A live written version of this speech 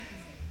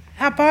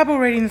Our Bible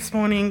reading this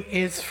morning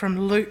is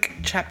from Luke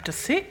chapter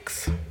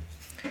 6,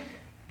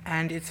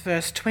 and it's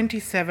verse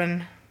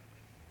 27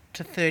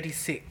 to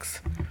 36.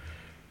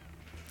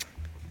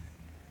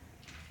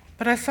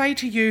 But I say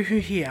to you who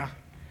hear,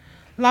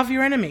 love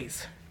your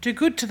enemies, do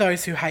good to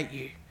those who hate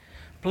you,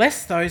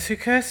 bless those who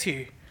curse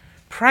you,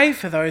 pray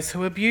for those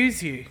who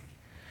abuse you.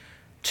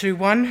 To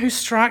one who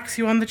strikes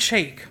you on the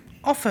cheek,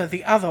 offer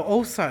the other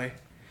also.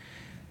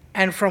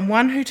 And from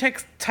one who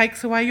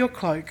takes away your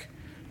cloak,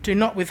 do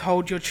not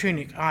withhold your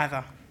tunic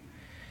either.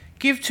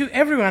 Give to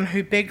everyone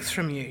who begs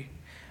from you,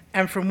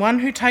 and from one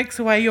who takes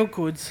away your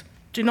goods,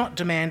 do not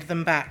demand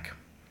them back.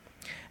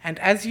 And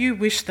as you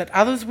wish that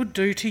others would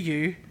do to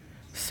you,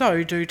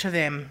 so do to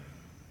them.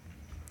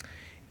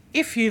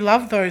 If you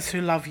love those who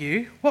love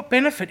you, what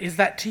benefit is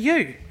that to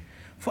you?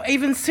 For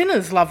even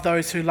sinners love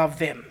those who love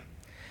them.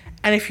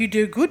 And if you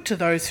do good to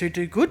those who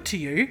do good to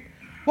you,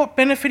 what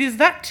benefit is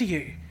that to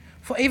you?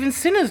 For even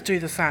sinners do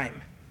the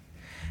same.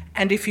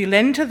 And if you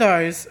lend to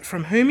those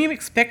from whom you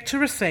expect to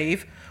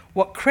receive,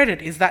 what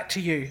credit is that to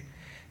you?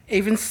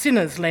 Even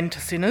sinners lend to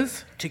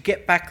sinners to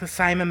get back the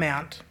same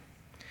amount.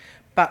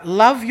 But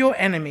love your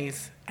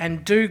enemies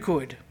and do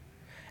good,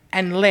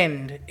 and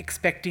lend,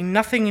 expecting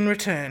nothing in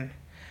return,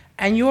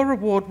 and your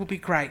reward will be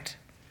great,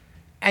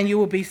 and you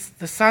will be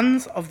the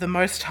sons of the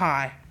Most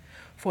High,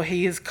 for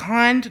he is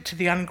kind to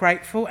the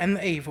ungrateful and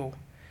the evil.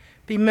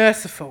 Be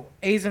merciful,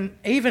 even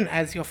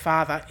as your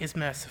Father is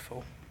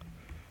merciful.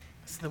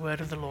 This is the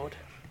word of the Lord.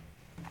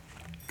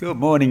 Good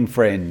morning,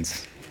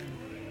 friends.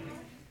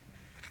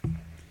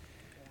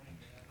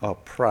 I'll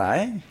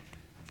pray.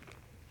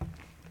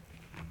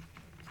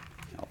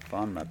 I'll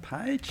find my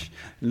page.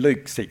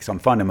 Luke 6. I'm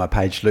finding my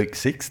page, Luke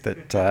 6,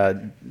 that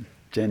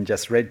Jen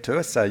just read to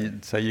us.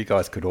 So you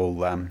guys could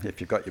all,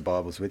 if you've got your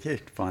Bibles with you,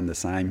 find the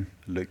same,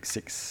 Luke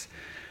 6,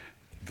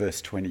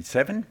 verse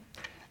 27.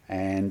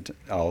 And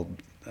I'll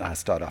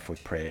start off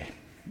with prayer.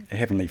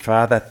 Heavenly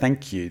Father,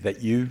 thank you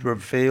that you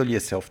reveal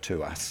yourself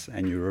to us,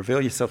 and you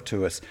reveal yourself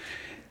to us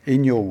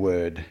in your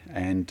word,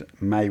 and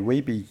may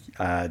we be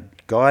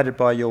guided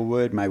by your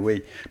word. May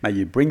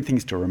you bring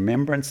things to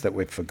remembrance that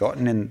we've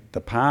forgotten in the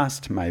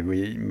past. May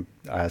we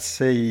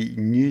see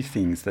new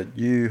things that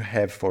you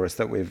have for us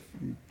that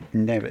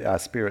our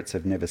spirits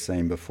have never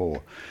seen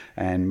before,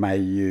 and may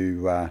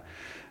you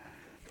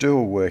do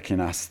a work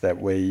in us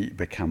that we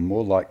become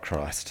more like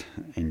Christ.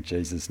 In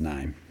Jesus'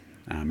 name,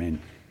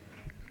 amen.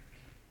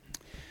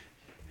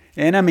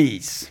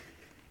 Enemies.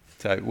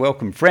 So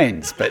welcome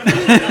friends, but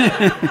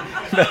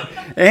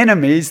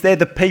enemies, they're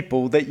the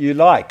people that you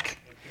like.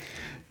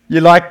 You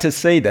like to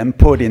see them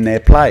put in their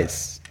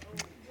place.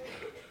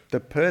 They're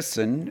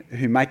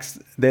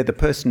the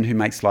person who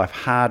makes life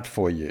hard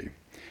for you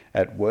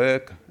at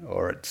work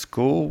or at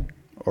school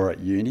or at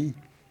uni.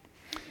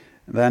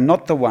 They're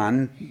not the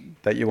one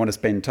that you want to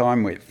spend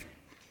time with.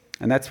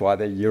 And that's why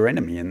they're your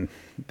enemy and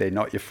they're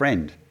not your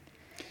friend.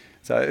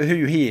 So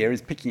who here is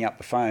picking up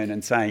the phone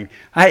and saying,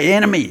 hey,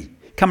 enemy,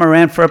 come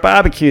around for a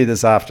barbecue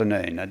this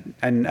afternoon,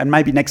 and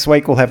maybe next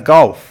week we'll have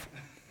golf.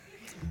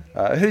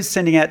 Who's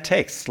sending out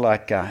texts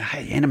like,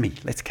 hey, enemy,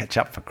 let's catch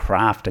up for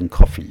craft and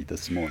coffee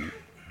this morning?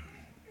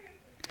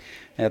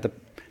 Now,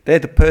 they're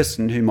the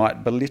person who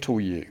might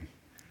belittle you,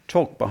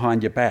 talk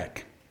behind your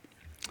back.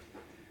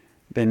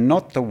 They're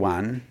not the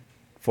one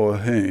for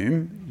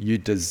whom you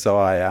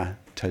desire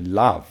to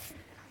love.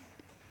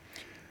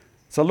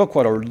 So look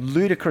what a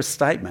ludicrous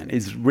statement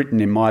is written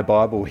in my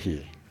Bible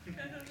here.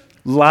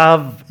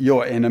 Love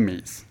your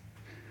enemies.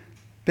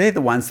 They're the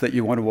ones that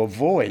you want to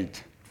avoid.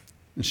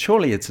 And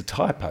surely it's a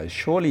typo.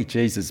 Surely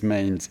Jesus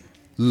means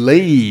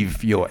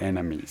leave your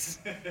enemies.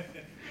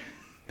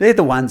 They're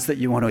the ones that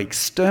you want to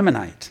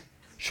exterminate.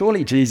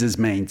 Surely Jesus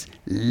means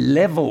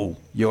level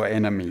your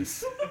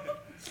enemies.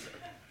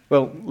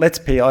 Well,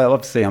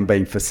 obviously I'm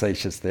being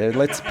facetious there.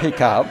 Let's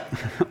pick up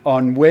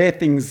on where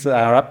things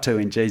are up to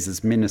in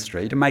Jesus'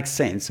 ministry to make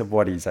sense of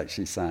what he's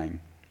actually saying.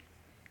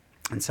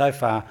 And so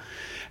far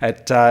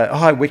at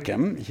High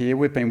Wycombe here,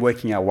 we've been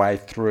working our way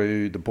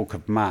through the book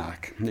of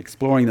Mark,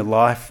 exploring the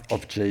life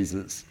of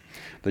Jesus,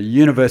 the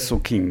universal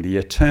King, the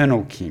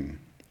eternal King.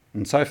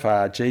 And so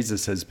far,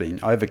 Jesus has been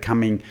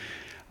overcoming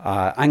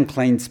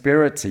unclean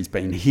spirits, he's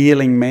been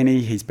healing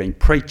many, he's been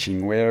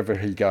preaching wherever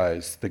he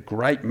goes, the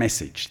great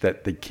message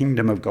that the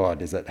kingdom of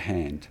God is at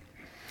hand.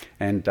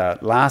 And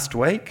last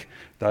week,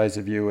 those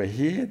of you who are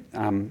here,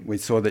 we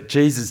saw that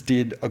Jesus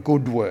did a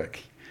good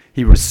work.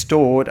 He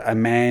restored a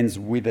man's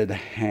withered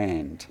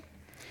hand.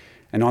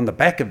 And on the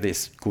back of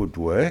this good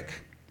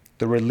work,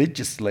 the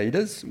religious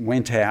leaders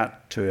went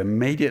out to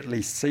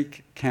immediately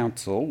seek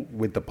counsel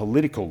with the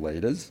political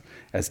leaders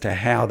as to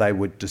how they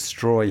would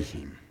destroy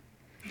him.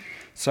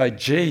 So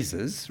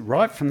Jesus,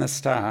 right from the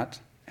start,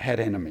 had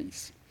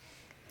enemies.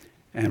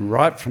 And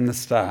right from the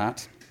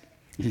start,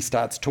 he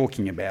starts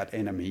talking about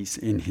enemies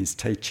in his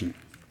teaching.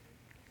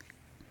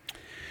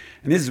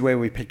 And this is where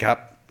we pick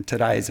up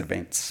today's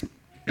events.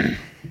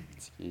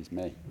 Excuse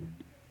me.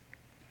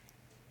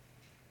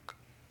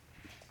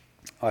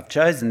 I've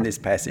chosen this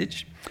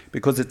passage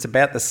because it's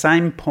about the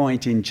same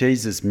point in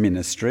Jesus'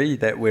 ministry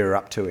that we're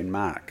up to in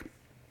Mark.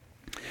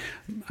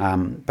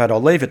 But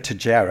I'll leave it to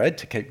Jared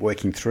to keep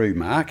working through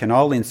Mark, and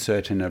I'll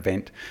insert an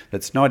event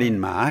that's not in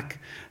Mark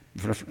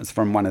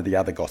from one of the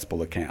other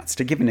gospel accounts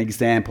to give an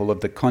example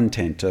of the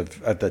content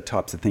of the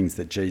types of things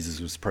that Jesus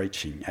was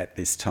preaching at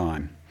this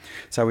time.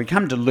 So we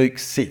come to Luke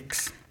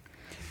 6.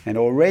 And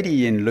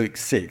already in Luke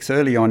 6,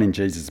 early on in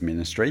Jesus'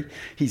 ministry,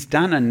 he's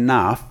done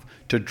enough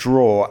to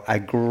draw a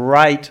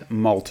great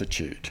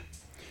multitude.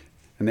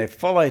 And they've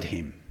followed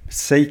him,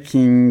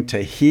 seeking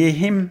to hear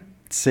him,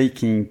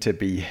 seeking to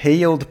be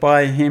healed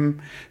by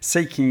him,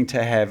 seeking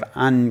to have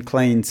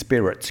unclean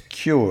spirits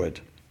cured.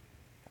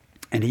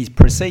 And he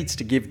proceeds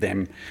to give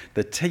them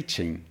the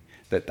teaching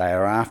that they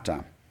are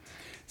after.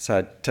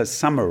 So to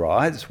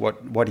summarise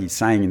what he's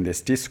saying in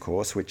this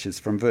discourse, which is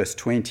from verse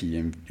 20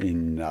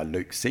 in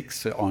Luke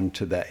 6 on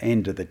to the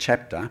end of the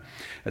chapter,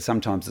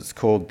 sometimes it's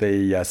called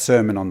the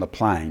Sermon on the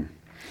Plain.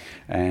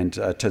 And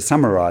to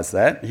summarise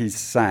that, he's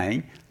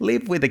saying,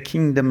 live with a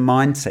kingdom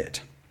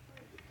mindset.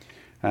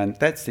 And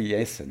that's the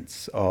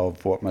essence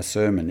of what my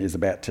sermon is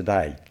about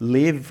today.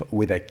 Live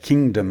with a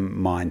kingdom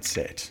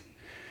mindset.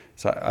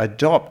 So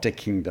adopt a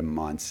kingdom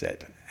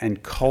mindset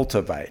and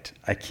cultivate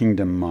a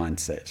kingdom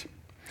mindset.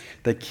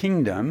 The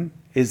kingdom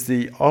is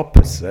the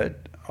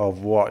opposite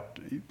of what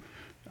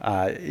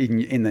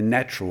in the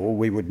natural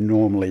we would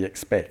normally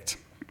expect.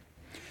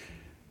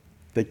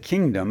 The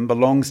kingdom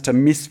belongs to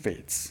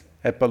misfits.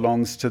 It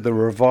belongs to the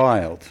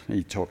reviled,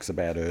 he talks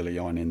about early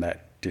on in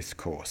that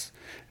discourse.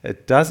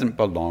 It doesn't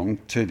belong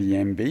to the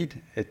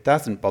envied. It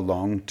doesn't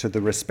belong to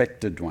the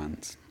respected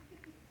ones.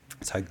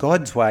 So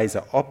God's ways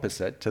are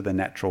opposite to the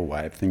natural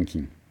way of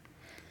thinking.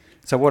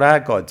 So what are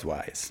God's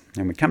ways?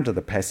 And we come to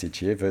the passage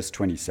here, verse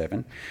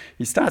 27.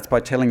 He starts by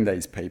telling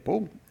these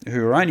people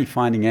who are only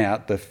finding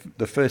out the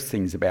first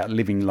things about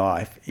living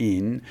life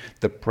in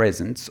the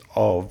presence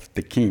of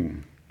the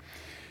King.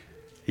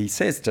 He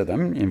says to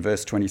them in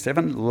verse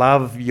 27,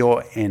 love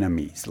your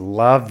enemies,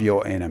 love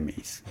your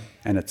enemies.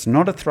 And it's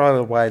not a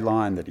throwaway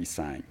line that he's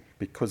saying,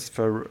 because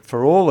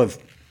for all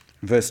of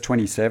verse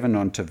 27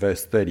 on to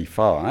verse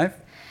 35,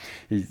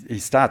 he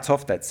starts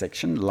off that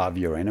section, love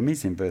your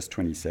enemies, in verse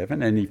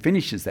 27, and he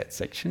finishes that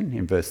section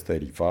in verse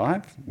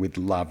 35 with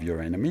love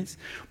your enemies,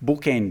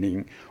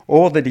 bookending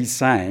all that he's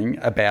saying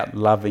about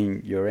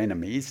loving your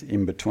enemies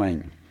in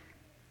between.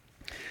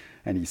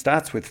 And he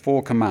starts with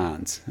 4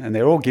 commands, and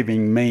they're all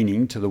giving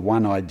meaning to the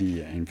one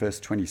idea in verse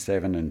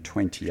 27 and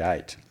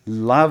 28.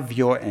 Love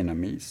your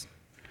enemies,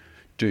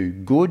 do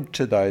good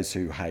to those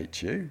who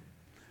hate you,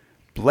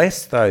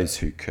 bless those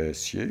who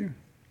curse you,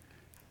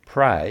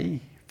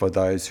 pray for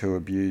those who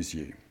abuse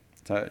you.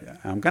 So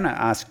I'm going to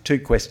ask 2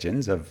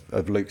 questions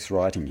of Luke's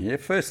writing here.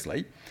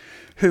 Firstly,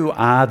 who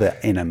are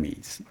the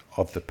enemies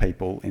of the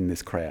people in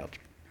this crowd?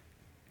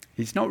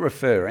 He's not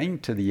referring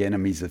to the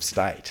enemies of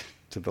state,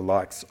 to the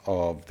likes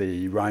of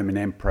the Roman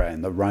Emperor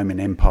and the Roman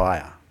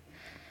Empire.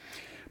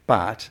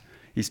 But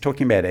he's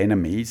talking about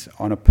enemies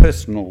on a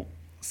personal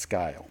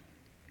scale.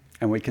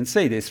 And we can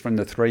see this from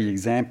the 3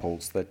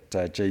 examples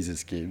that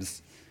Jesus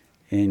gives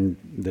in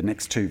the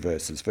next 2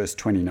 verses, verse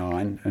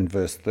 29 and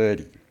verse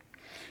 30.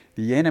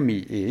 The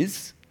enemy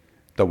is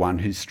the one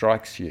who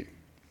strikes you.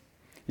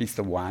 He's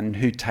the one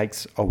who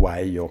takes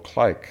away your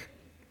cloak.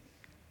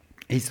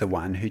 He's the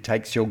one who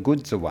takes your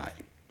goods away.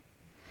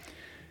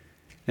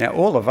 Now,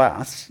 all of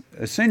us,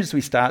 as soon as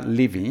we start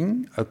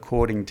living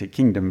according to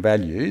kingdom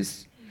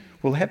values,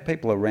 we'll have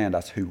people around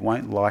us who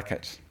won't like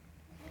it.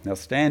 They'll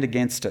stand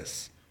against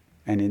us,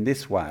 and in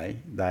this way,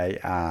 they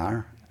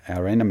are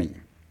our enemy.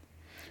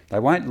 They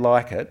won't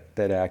like it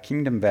that our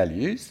kingdom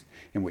values,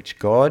 in which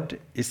God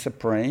is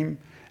supreme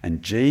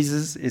and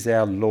Jesus is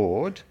our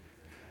Lord,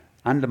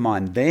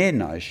 undermine their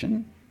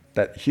notion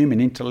that human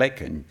intellect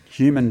and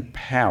human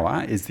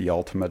power is the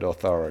ultimate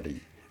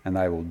authority, and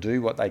they will do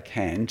what they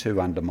can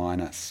to undermine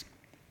us.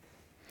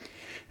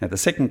 Now, the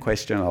second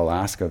question I'll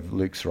ask of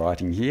Luke's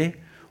writing here,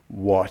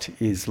 what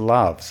is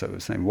love? So we're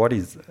saying,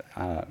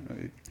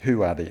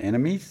 who are the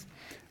enemies?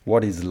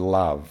 What is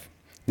love?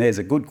 There's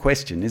a good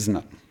question, isn't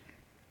it?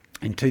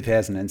 In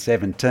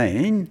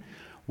 2017,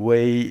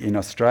 we in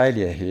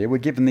Australia here were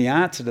given the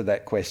answer to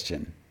that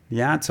question.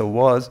 The answer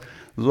was,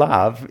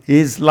 love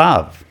is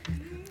love.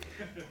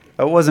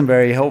 It wasn't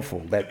very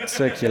helpful, that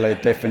circular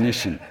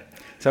definition.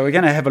 So we're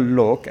going to have a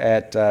look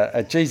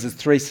at Jesus'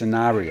 3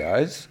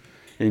 scenarios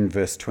in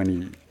verse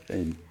 29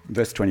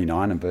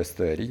 and verse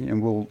 30,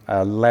 and we'll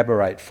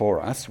elaborate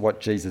for us what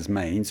Jesus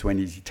means when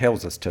he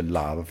tells us to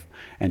love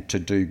and to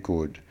do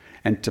good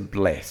and to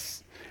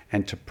bless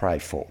and to pray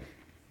for.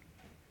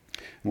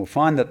 And we'll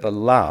find that the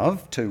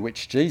love to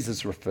which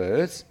Jesus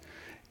refers,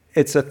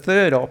 it's a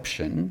third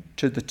option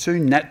to the 2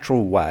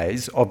 natural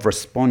ways of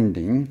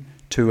responding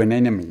to an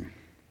enemy.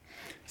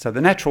 So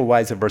the natural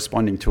ways of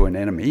responding to an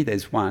enemy,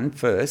 there's one,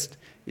 first,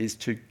 is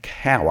to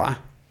cower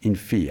in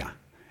fear,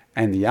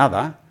 and the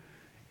other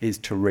is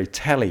to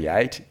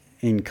retaliate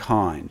in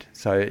kind.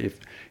 So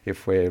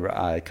if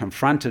we're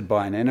confronted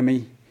by an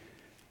enemy,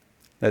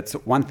 That's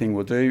one thing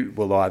we'll do.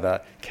 We'll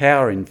either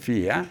cower in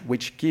fear,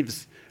 which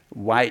gives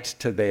weight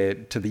to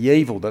the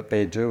evil that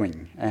they're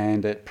doing,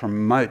 and it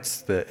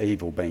promotes the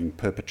evil being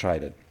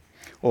perpetrated.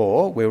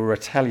 Or we'll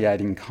retaliate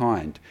in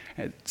kind,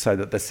 so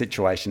that the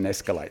situation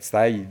escalates.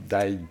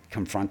 They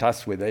confront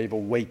us with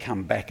evil, we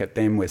come back at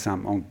them with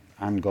some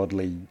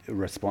ungodly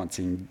response,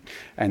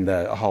 and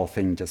the whole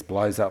thing just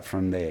blows up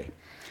from there.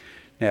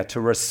 Now, to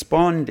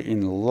respond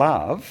in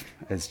love,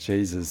 as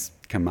Jesus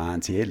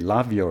commands here,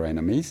 love your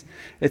enemies,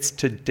 it's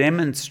to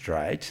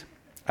demonstrate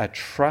a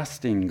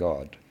trust in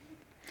God,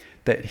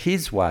 that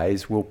his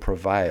ways will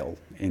prevail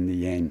in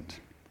the end.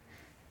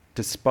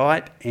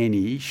 Despite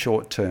any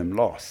short-term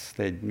loss,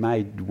 there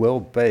may well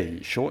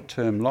be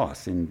short-term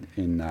loss in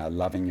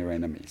loving your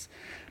enemies,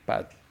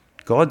 but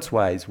God's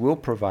ways will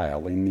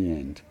prevail in the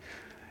end.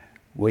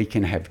 We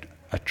can have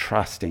a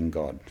trust in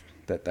God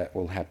that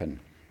will happen.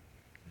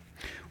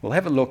 We'll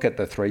have a look at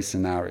the three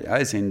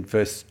scenarios in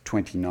verse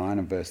 29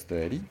 and verse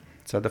 30.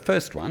 So the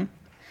first one,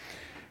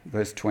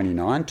 verse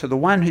 29, to the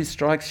one who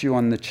strikes you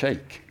on the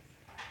cheek,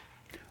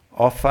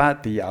 offer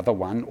the other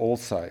one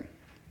also.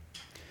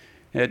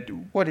 Now,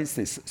 what is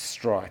this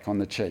strike on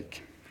the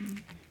cheek?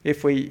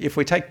 If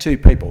we take two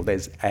people,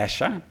 there's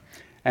Asher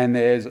and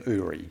there's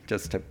Uri,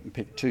 just to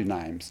pick two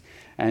names.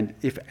 And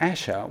if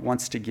Asher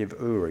wants to give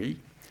Uri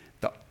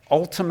the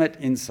ultimate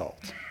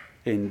insult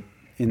in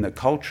the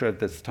culture of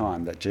this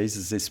time that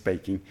Jesus is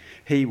speaking,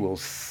 he will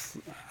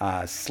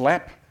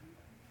slap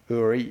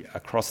Uri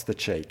across the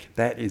cheek.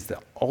 That is the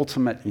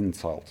ultimate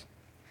insult.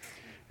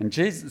 And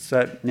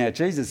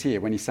Jesus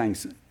here, when he's saying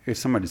if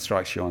somebody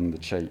strikes you on the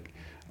cheek,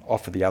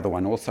 offer the other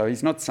one also,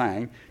 he's not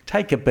saying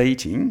take a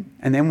beating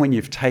and then when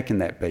you've taken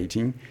that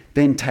beating,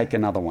 then take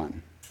another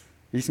one.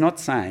 He's not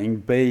saying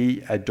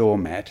be a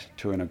doormat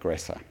to an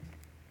aggressor,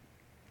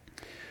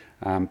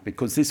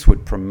 because this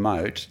would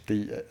promote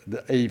the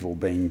evil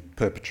being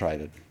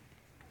perpetrated.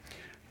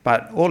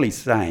 But all he's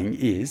saying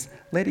is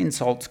let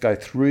insults go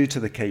through to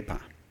the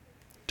keeper.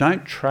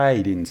 Don't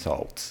trade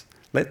insults.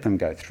 Let them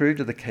go through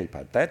to the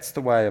keeper. That's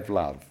the way of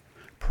love.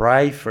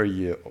 Pray for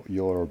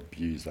your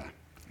abuser.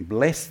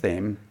 Bless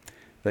them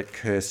that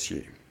curse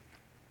you.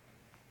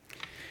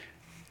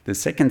 The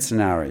second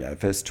scenario,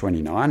 verse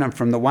 29, and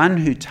from the one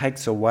who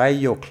takes away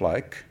your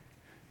cloak,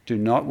 do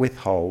not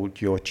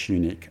withhold your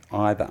tunic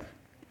either.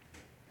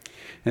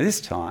 Now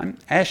this time,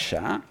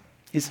 Asher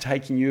is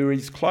taking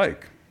Uri's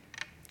cloak.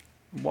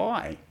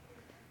 Why?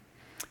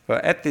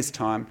 Well, at this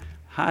time,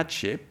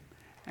 hardship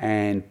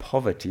and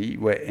poverty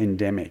were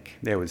endemic.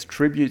 There was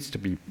tributes to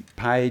be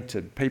paid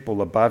to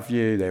people above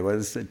you, there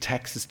was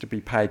taxes to be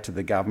paid to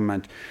the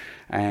government,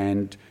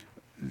 and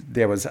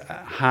there was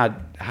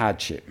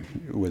hardship.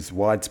 It was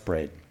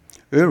widespread.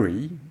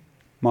 Uri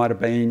might have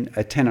been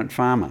a tenant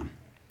farmer,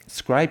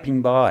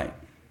 scraping by.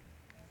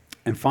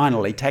 And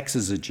finally,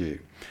 taxes are due,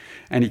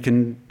 and he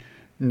can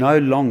no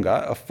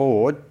longer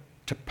afford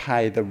to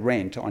pay the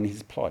rent on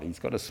his plot. He's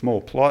got a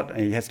small plot, and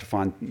he has to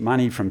find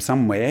money from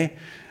somewhere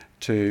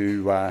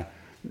to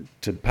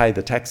pay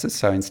the taxes.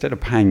 So instead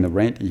of paying the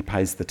rent, he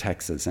pays the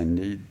taxes,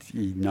 and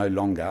he no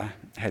longer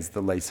has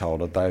the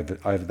leasehold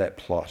over that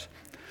plot.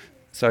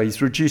 So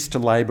he's reduced to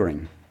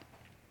labouring,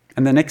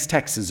 and the next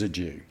taxes are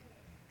due,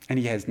 and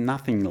he has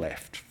nothing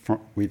left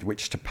with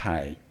which to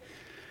pay,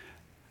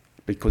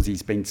 because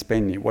he's been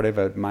spending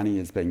whatever money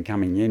has been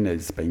coming in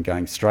has been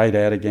going straight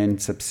out again,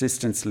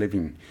 subsistence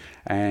living,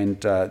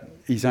 and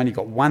he's only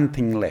got one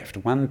thing left,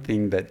 one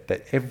thing that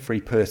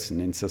every person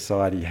in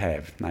society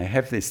have. And they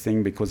have this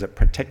thing because it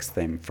protects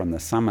them from the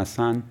summer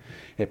sun,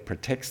 it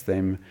protects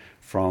them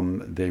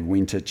from the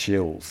winter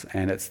chills,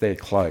 and it's their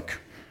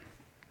cloak.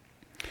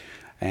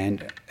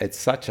 And it's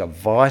such a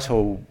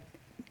vital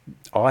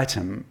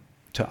item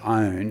to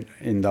own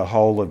in the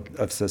whole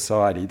of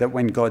society that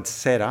when God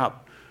set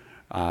up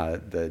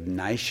the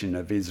nation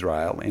of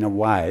Israel in a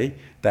way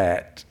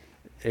that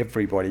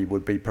everybody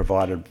would be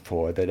provided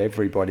for,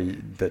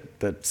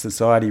 that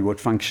society would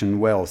function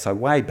well. So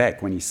way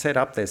back when he set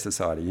up their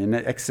society, in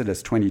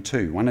Exodus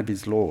 22, one of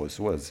his laws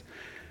was,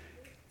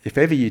 if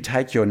ever you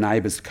take your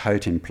neighbour's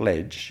coat in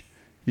pledge,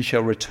 you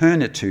shall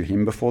return it to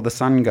him before the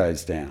sun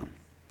goes down.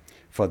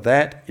 For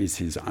that is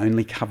his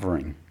only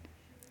covering,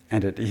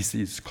 and it is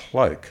his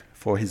cloak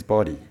for his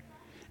body.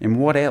 In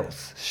what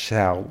else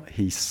shall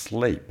he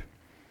sleep?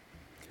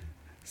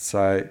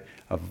 So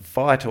a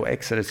vital,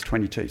 Exodus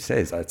 22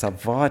 says, it's a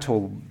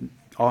vital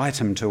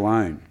item to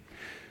own.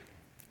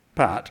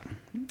 But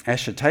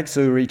Asher takes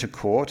Uri to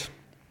court,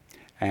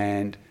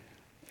 and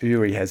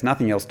Uri has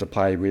nothing else to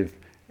play with,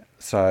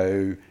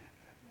 so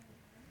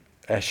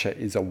Asher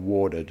is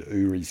awarded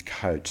Uri's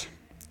coat.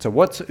 So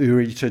what's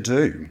Uri to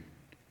do?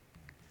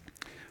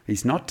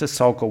 He's not to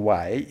sulk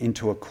away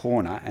into a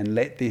corner and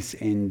let this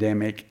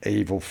endemic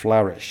evil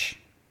flourish.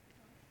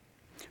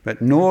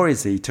 But nor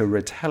is he to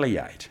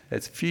retaliate.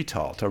 It's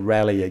futile to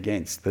rally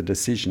against the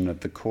decision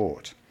of the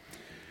court.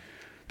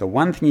 The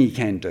one thing he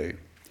can do,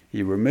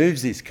 he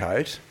removes his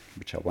coat,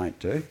 which I won't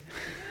do,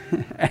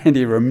 and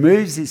he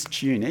removes his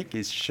tunic,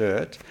 his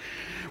shirt,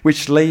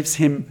 which leaves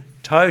him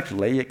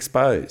totally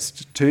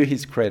exposed to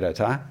his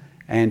creditor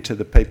and to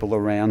the people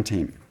around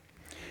him.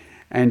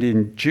 And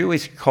in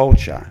Jewish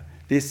culture,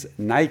 this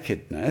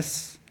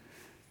nakedness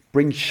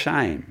brings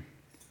shame.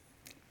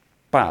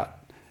 But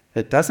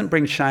it doesn't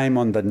bring shame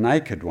on the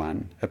naked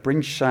one, it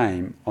brings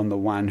shame on the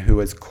one who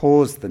has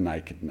caused the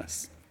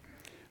nakedness.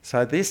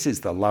 So this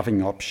is the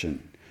loving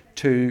option,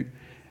 to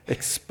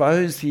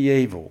expose the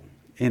evil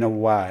in a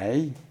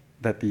way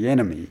that the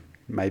enemy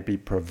may be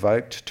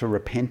provoked to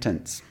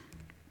repentance.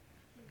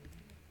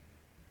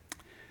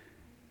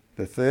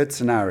 The third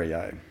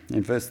scenario,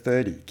 in verse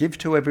 30, give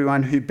to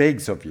everyone who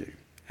begs of you,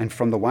 and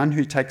from the one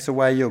who takes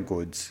away your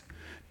goods,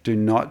 do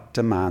not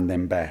demand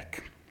them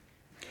back.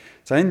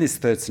 So in this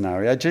third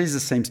scenario,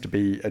 Jesus seems to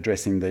be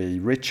addressing the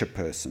richer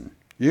person.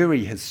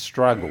 Uri has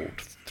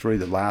struggled through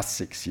the last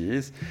 6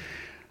 years,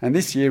 and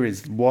this year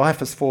his wife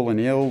has fallen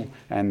ill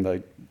and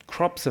the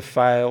crops have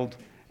failed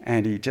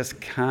and he just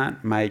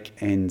can't make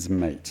ends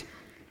meet.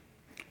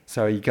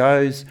 So he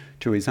goes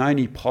to his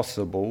only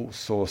possible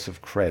source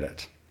of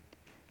credit.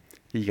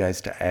 He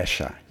goes to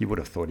Asher. You would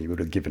have thought he would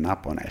have given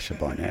up on Asher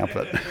by now,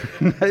 but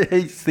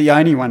he's the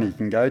only one he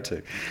can go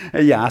to.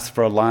 He asks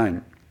for a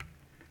loan.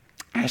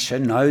 Asher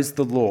knows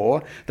the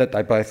law that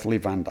they both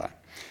live under.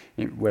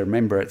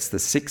 Remember, it's the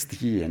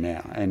 6th year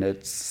now, and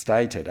it's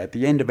stated at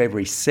the end of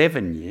every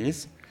 7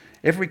 years,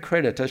 every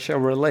creditor shall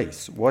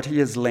release what he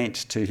has lent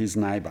to his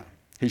neighbour.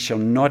 He shall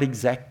not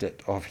exact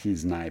it of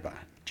his neighbour.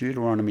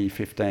 Deuteronomy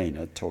 15,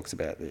 it talks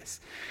about this.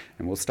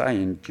 And we'll stay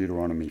in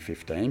Deuteronomy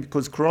 15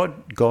 because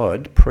God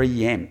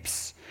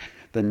preempts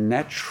the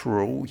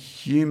natural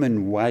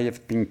human way of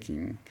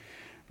thinking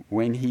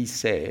when he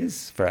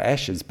says, for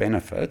Asher's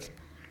benefit,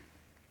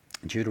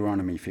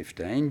 Deuteronomy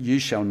 15, you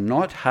shall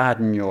not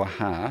harden your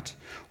heart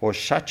or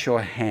shut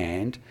your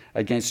hand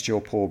against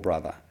your poor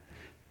brother.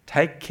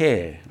 Take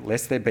care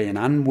lest there be an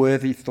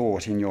unworthy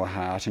thought in your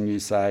heart and you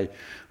say,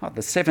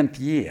 the 7th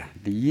year,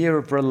 the year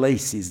of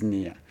release is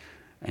near,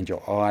 and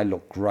your eye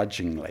look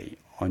grudgingly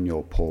on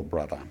your poor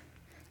brother,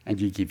 and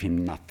you give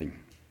him nothing.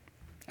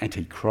 And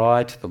he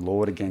cry to the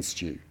Lord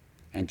against you,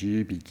 and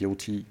you be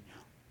guilty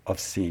of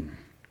sin.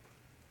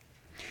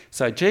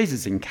 So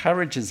Jesus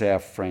encourages our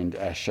friend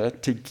Asher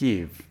to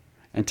give,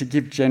 and to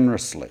give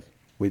generously,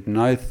 with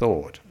no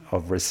thought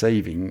of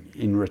receiving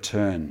in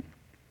return.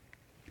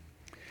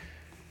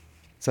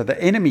 So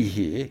the enemy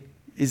here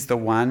is the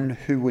one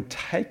who would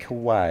take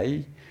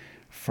away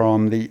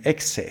from the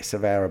excess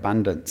of our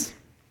abundance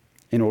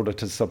in order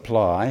to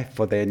supply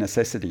for their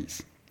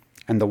necessities.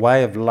 And the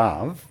way of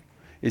love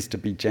is to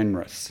be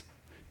generous,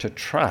 to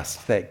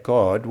trust that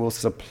God will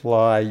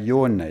supply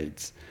your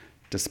needs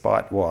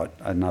despite what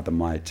another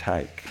may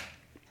take.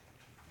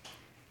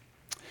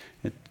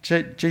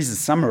 Jesus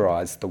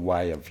summarised the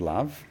way of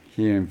love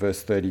here in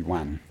verse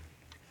 31.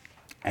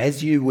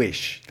 As you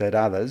wish that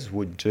others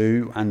would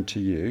do unto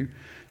you,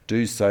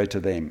 do so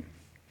to them.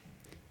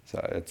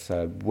 So it's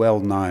a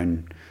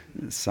well-known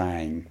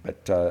saying,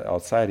 but I'll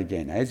say it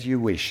again. As you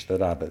wish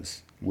that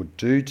others would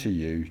do to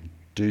you,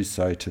 do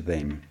so to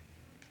them.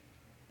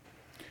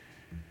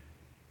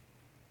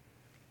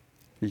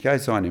 He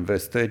goes on in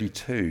verse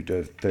 32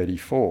 to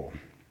 34,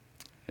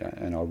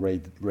 and I'll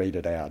read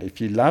it out. If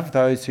you love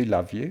those who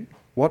love you,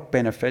 what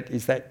benefit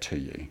is that to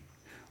you?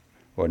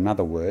 Or in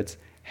other words,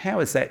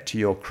 how is that to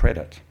your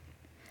credit?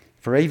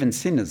 For even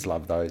sinners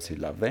love those who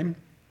love them.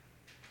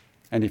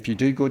 And if you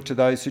do good to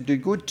those who do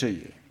good to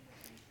you,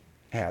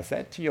 how's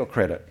that to your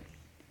credit?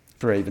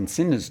 For even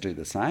sinners do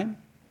the same.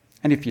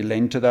 And if you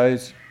lend to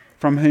those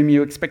from whom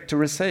you expect to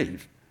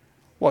receive,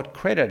 what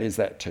credit is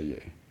that to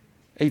you?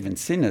 Even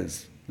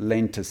sinners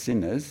lend to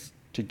sinners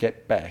to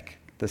get back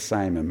the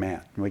same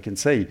amount. And we can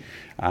see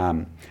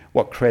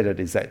what credit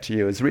is that to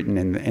you is written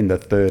in the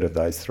third of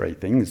those three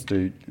things.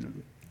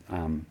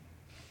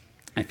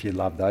 If you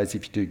love those,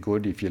 if you do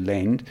good, if you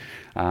lend.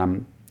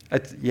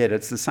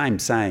 It's the same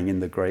saying in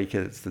the Greek.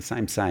 It's the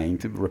same saying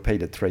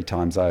repeated 3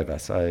 times over.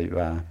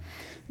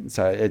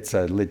 So it's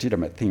a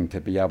legitimate thing to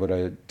be able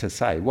to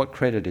say, what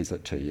credit is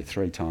it to you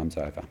 3 times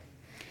over?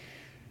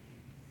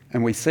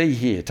 And we see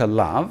here to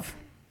love,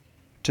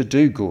 to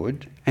do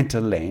good, and to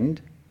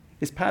lend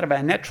is part of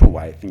our natural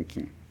way of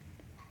thinking.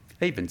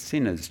 Even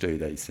sinners do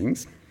these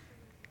things.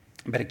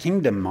 But a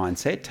kingdom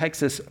mindset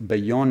takes us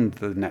beyond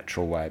the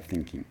natural way of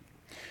thinking.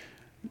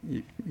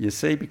 You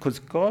see, because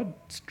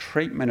God's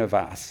treatment of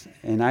us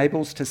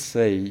enables to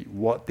see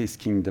what this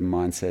kingdom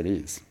mindset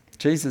is.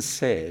 Jesus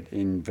said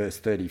in verse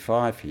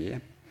 35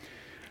 here,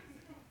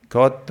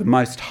 God the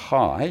Most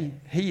High,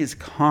 he is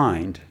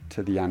kind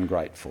to the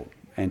ungrateful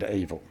and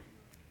evil.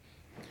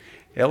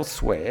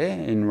 Elsewhere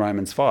in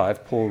Romans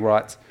 5, Paul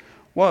writes,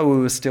 while we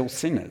were still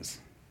sinners,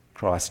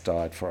 Christ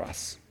died for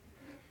us.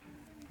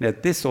 Now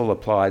this all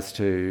applies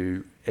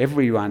to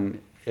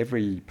everyone,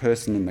 every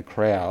person in the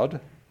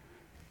crowd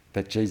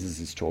that Jesus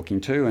is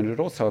talking to, and it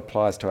also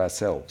applies to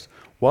ourselves.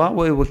 While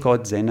we were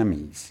God's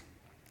enemies,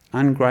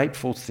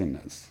 ungrateful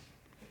sinners,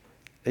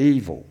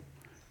 evil,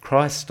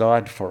 Christ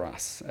died for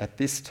us at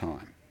this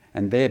time,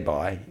 and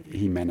thereby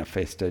he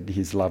manifested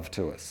his love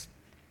to us.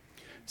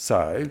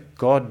 So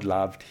God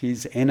loved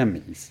his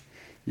enemies.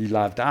 He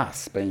loved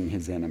us being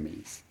his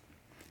enemies.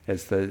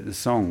 As the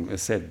song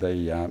said,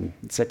 the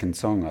second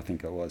song I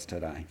think it was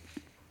today.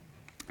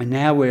 And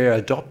now we're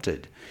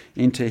adopted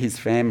into his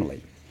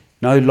family,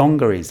 no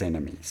longer his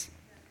enemies.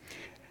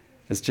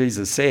 As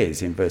Jesus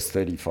says in verse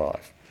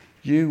 35,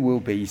 you will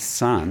be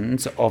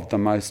sons of the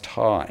Most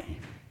High.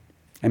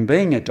 And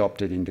being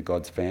adopted into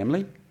God's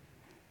family,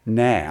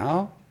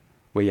 now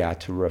we are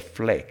to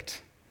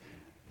reflect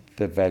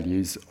the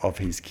values of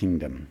his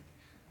kingdom.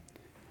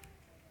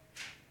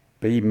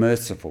 Be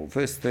merciful.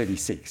 Verse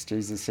 36,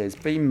 Jesus says,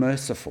 be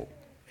merciful,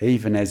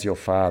 even as your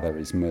Father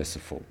is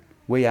merciful.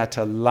 We are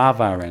to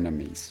love our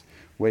enemies.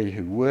 We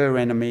who were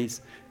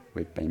enemies,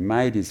 we've been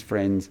made his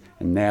friends,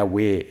 and now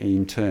we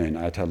in turn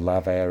are to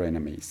love our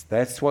enemies.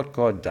 That's what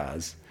God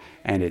does,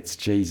 and it's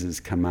Jesus'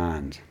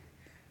 command.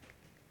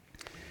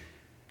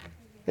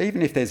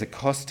 Even if there's a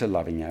cost to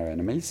loving our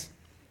enemies,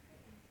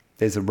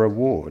 there's a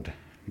reward.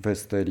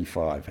 Verse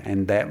 35,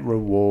 and that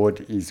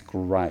reward is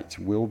great,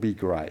 will be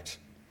great.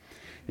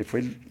 If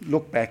we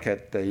look back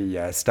at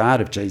the start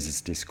of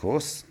Jesus'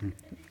 discourse,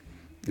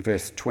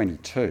 verse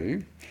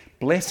 22,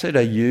 blessed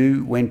are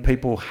you when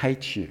people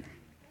hate you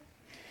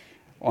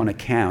on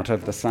account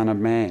of the Son of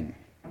Man.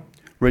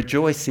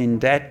 Rejoice in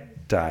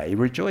that day,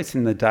 rejoice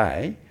in the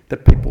day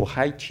that people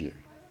hate you,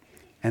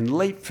 and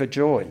leap for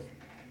joy.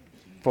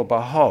 For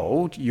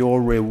behold,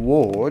 your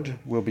reward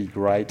will be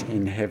great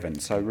in heaven.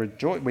 So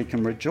we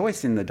can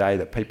rejoice in the day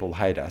that people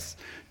hate us,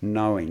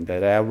 knowing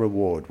that our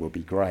reward will be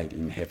great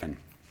in heaven.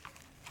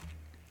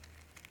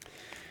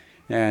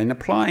 Now, in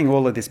applying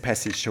all of this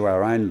passage to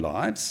our own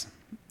lives,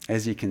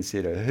 as you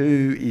consider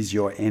who is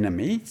your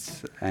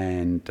enemies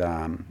and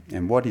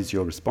what is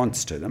your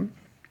response to them,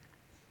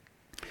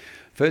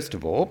 first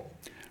of all,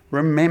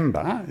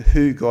 remember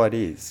who God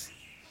is.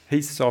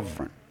 He's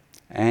sovereign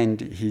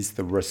and he's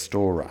the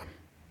restorer.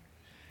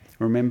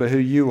 Remember who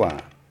you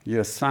are.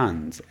 You're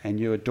sons and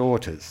you're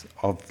daughters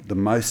of the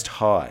Most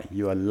High.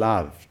 You are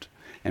loved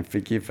and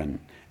forgiven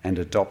and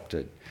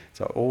adopted.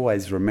 So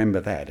always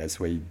remember that as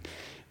we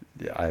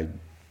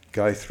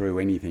go through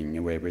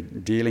anything where we're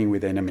dealing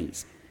with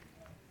enemies.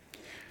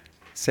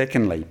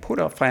 Secondly, put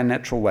off our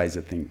natural ways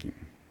of thinking,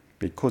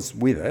 because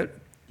with it,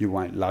 you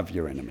won't love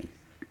your enemy.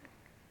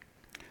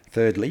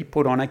 Thirdly,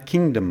 put on a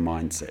kingdom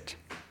mindset.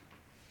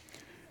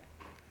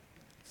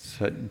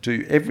 So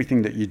do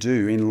everything that you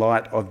do in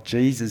light of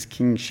Jesus'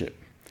 kingship,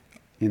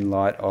 in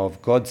light of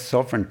God's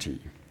sovereignty,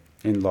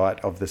 in light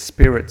of the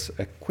Spirit's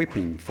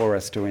equipping for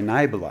us to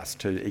enable us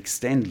to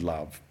extend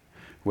love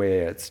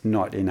where it's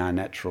not in our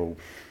natural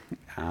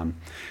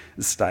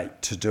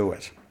state to do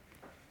it.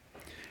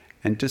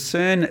 And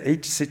discern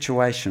each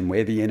situation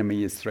where the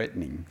enemy is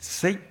threatening.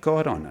 Seek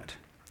God on it.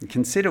 And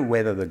consider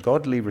whether the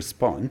godly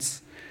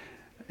response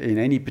in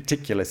any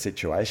particular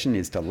situation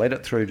is to let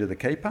it through to the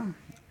keeper,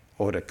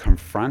 or to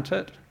confront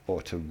it,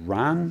 or to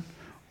run,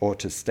 or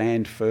to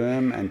stand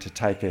firm and to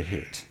take a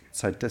hit.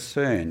 So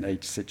discern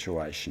each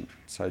situation.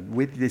 So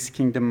with this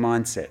kingdom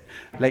mindset,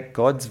 let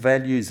God's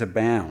values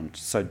abound.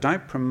 So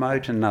don't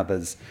promote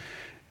another's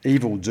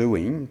evil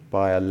doing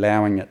by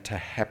allowing it to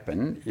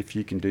happen if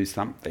you can do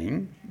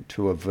something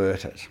to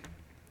avert it.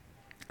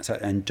 So,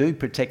 and do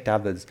protect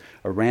others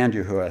around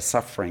you who are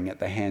suffering at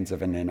the hands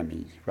of an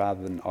enemy,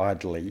 rather than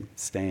idly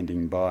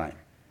standing by.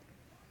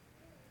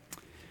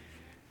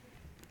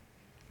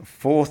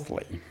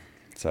 Fourthly,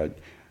 so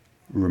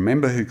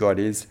remember who God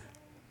is,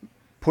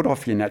 put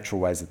off your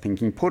natural ways of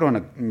thinking, put on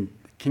a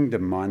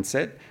kingdom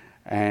mindset,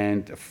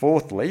 and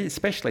fourthly,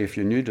 especially if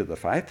you're new to the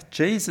faith,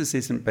 Jesus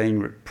isn't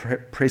being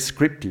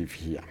prescriptive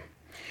here.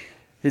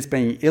 He's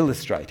being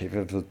illustrative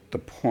of the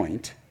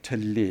point to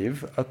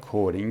live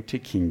according to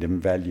kingdom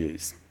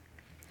values.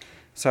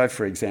 So,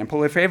 for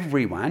example, if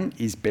everyone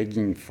is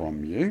begging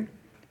from you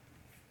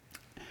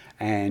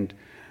and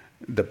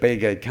the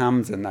beggar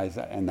comes and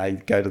they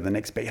go to the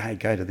next beggar, hey,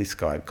 go to this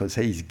guy because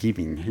he's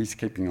giving, he's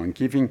keeping on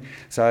giving.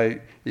 So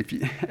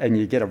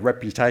you get a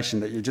reputation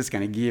that you're just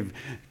going to give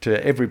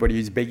to everybody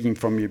who's begging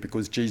from you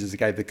because Jesus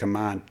gave the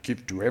command,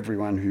 give to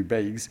everyone who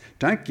begs.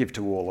 Don't give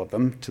to all of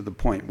them to the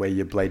point where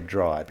you bleed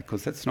dry,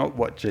 because that's not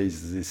what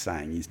Jesus is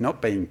saying. He's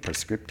not being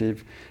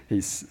prescriptive.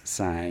 He's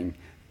saying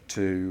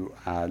to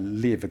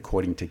live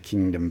according to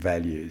kingdom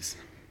values.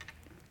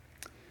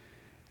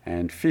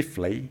 And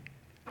fifthly,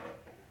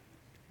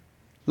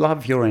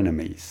 love your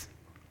enemies.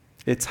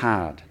 It's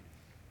hard.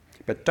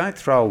 But don't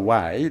throw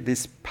away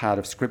this part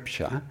of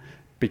Scripture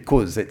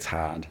because it's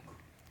hard.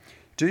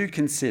 Do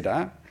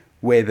consider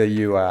whether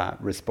you are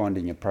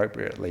responding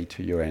appropriately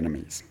to your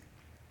enemies.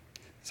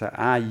 So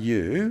are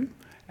you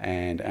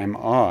and am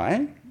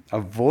I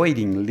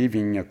avoiding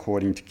living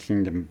according to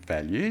kingdom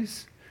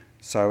values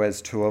so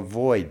as to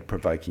avoid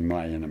provoking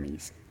my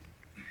enemies?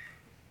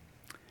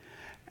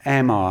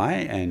 Am I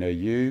and are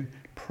you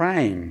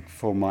praying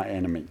for my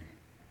enemy?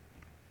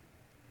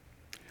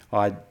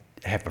 I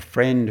have a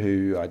friend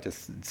who I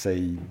just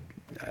see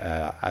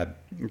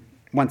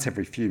once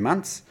every few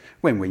months.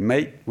 When we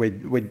meet,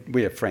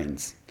 we are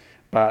friends.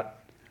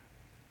 But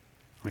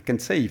I can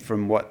see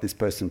from what this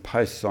person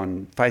posts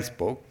on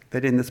Facebook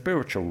that in the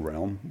spiritual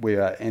realm we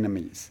are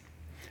enemies.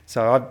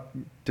 So I've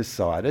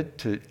decided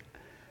to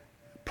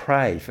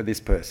pray for this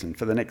person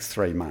for the next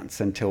 3 months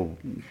until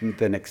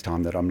the next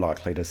time that I'm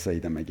likely to see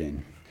them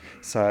again.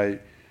 So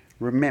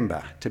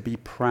remember to be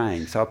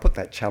praying. So I put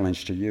that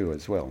challenge to you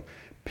as well.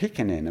 Pick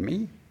an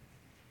enemy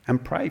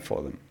and pray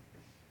for them.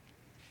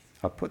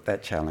 I put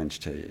that challenge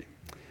to you.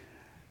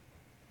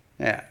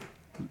 Now,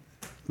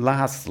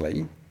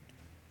 lastly,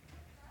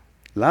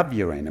 love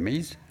your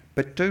enemies,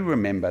 but do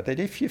remember that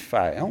if you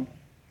fail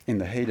in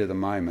the heat of the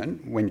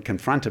moment when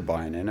confronted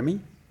by an enemy,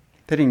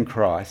 that in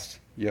Christ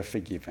you're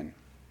forgiven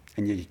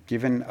and you're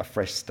given a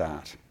fresh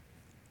start.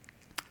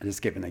 I'll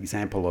just give an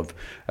example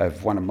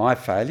of one of my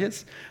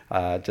failures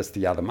just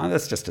the other month.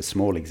 That's just a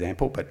small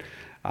example, but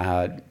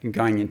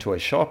going into a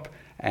shop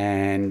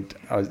and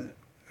I was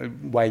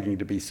waiting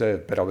to be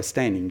served, but I was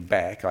standing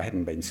back. I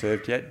hadn't been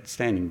served yet,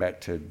 standing back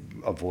to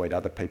avoid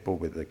other people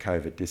with the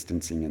COVID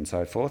distancing and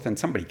so forth. And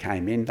somebody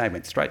came in, they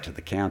went straight to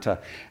the counter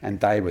and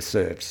they were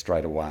served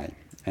straight away.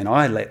 And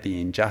I let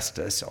the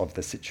injustice of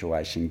the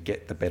situation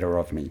get the better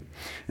of me.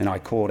 And I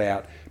called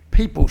out,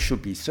 people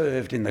should be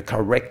served in the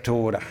correct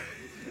order.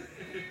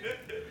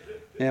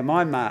 Now,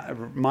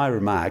 my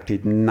remark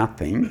did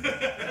nothing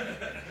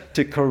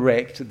to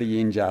correct the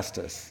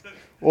injustice.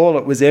 All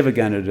it was ever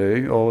going to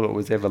do, all it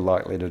was ever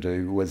likely to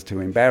do, was to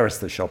embarrass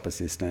the shop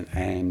assistant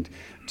and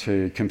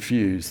to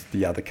confuse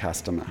the other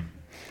customer.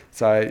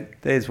 So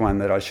there's one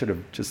that I should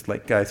have just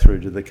let go through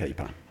to the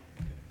keeper.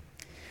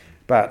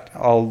 But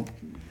I'll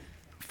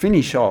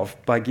finish off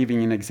by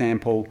giving an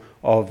example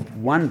of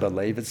one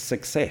believer's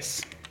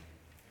success.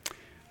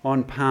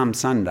 On Palm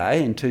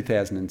Sunday in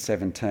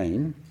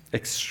 2017,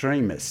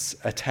 extremists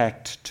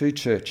attacked 2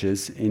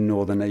 churches in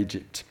northern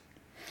Egypt.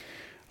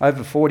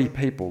 Over 40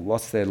 people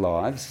lost their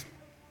lives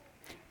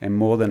and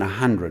more than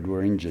 100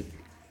 were injured.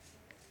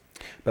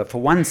 But for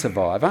one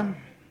survivor,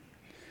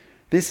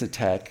 this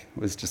attack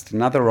was just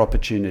another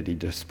opportunity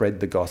to spread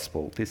the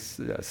gospel. This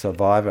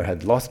survivor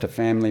had lost a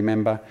family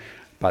member,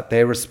 but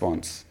their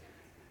response,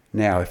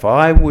 now if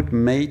I would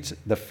meet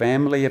the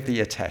family of the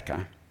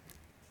attacker,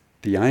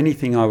 the only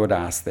thing I would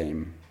ask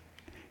them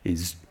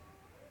is,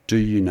 do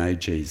you know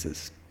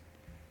Jesus?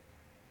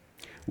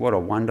 What a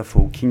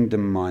wonderful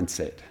kingdom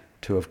mindset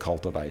to have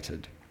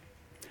cultivated.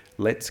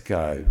 Let's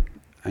go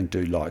and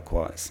do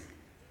likewise.